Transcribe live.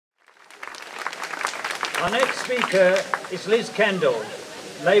Our next speaker is Liz Kendall,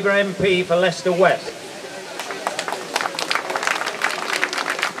 Labour MP for Leicester West.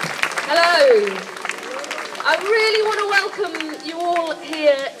 Hello. I really want to welcome you all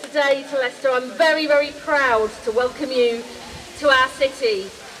here today to Leicester. I'm very, very proud to welcome you to our city.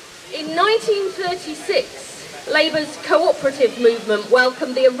 In 1936, Labour's cooperative movement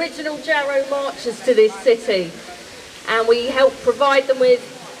welcomed the original Jarrow marchers to this city, and we helped provide them with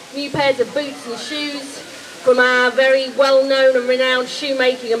new pairs of boots and shoes from our very well-known and renowned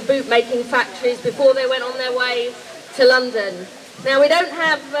shoemaking and boot-making factories before they went on their way to London. Now, we don't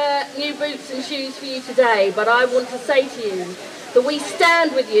have new boots and shoes for you today, but I want to say to you that we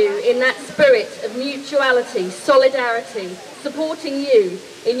stand with you in that spirit of mutuality, solidarity, supporting you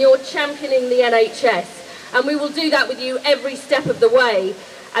in your championing the NHS, and we will do that with you every step of the way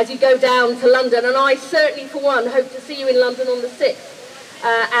as you go down to London. And I certainly, for one, hope to see you in London on the 6th.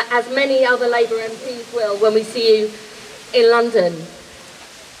 As many other Labour MPs will when we see you in London.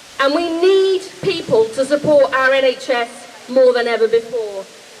 And we need people to support our NHS more than ever before.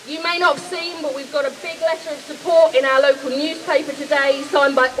 You may not have seen, but we've got a big letter of support in our local newspaper today,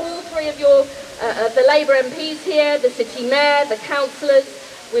 signed by all three of the Labour MPs here, the City Mayor, the councillors.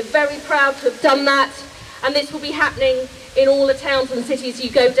 We're very proud to have done that, and this will be happening in all the towns and cities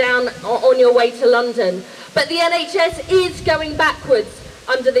you go down on your way to London. But the NHS is going backwards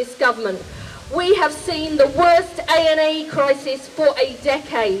under this government. We have seen the worst A&E crisis for a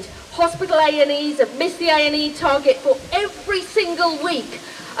decade. Hospital A&Es have missed the A&E target for every single week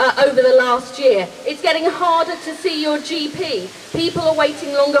over the last year. It's getting harder to see your GP. People are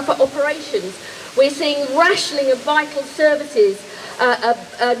waiting longer for operations. We're seeing rationing of vital services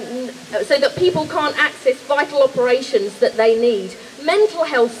so that people can't access vital operations that they need. Mental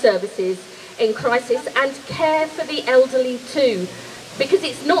health services in crisis, and care for the elderly too. Because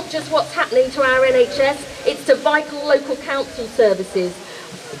it's not just what's happening to our NHS, it's to vital local council services.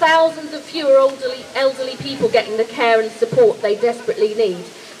 Thousands of fewer elderly people getting the care and support they desperately need.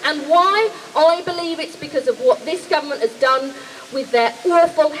 And why? I believe it's because of what this government has done with their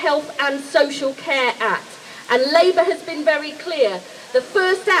awful Health and Social Care Act. And Labour has been very clear. The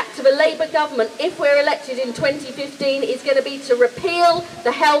first act of a Labour government, if we're elected in 2015, is going to be to repeal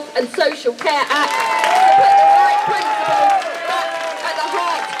the Health and Social Care Act, to put the right principles at the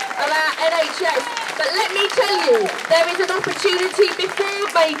heart of our NHS. But let me tell you, there is an opportunity before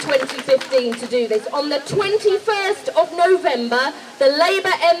May 2015 to do this. On the 21st of November, the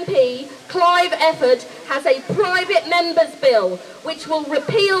Labour MP, Clive Efford, has a private members' bill which will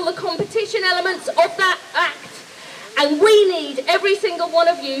repeal the competition elements of that act. And we need every single one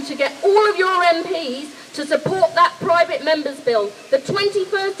of you to get all of your MPs to support that private members' bill. The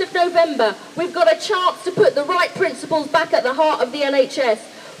 21st of November, we've got a chance to put the right principles back at the heart of the NHS.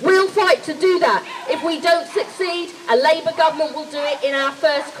 We'll fight to do that. If we don't succeed, a Labour government will do it in our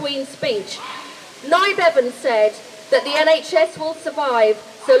first Queen's speech. Niamh Evans said that the NHS will survive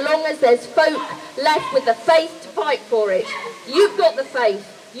so long as there's folk left with the faith to fight for it. You've got the faith,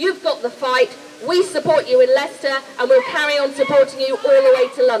 you've got the fight. We support you in Leicester, and we'll carry on supporting you all the way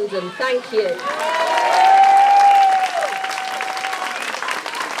to London. Thank you.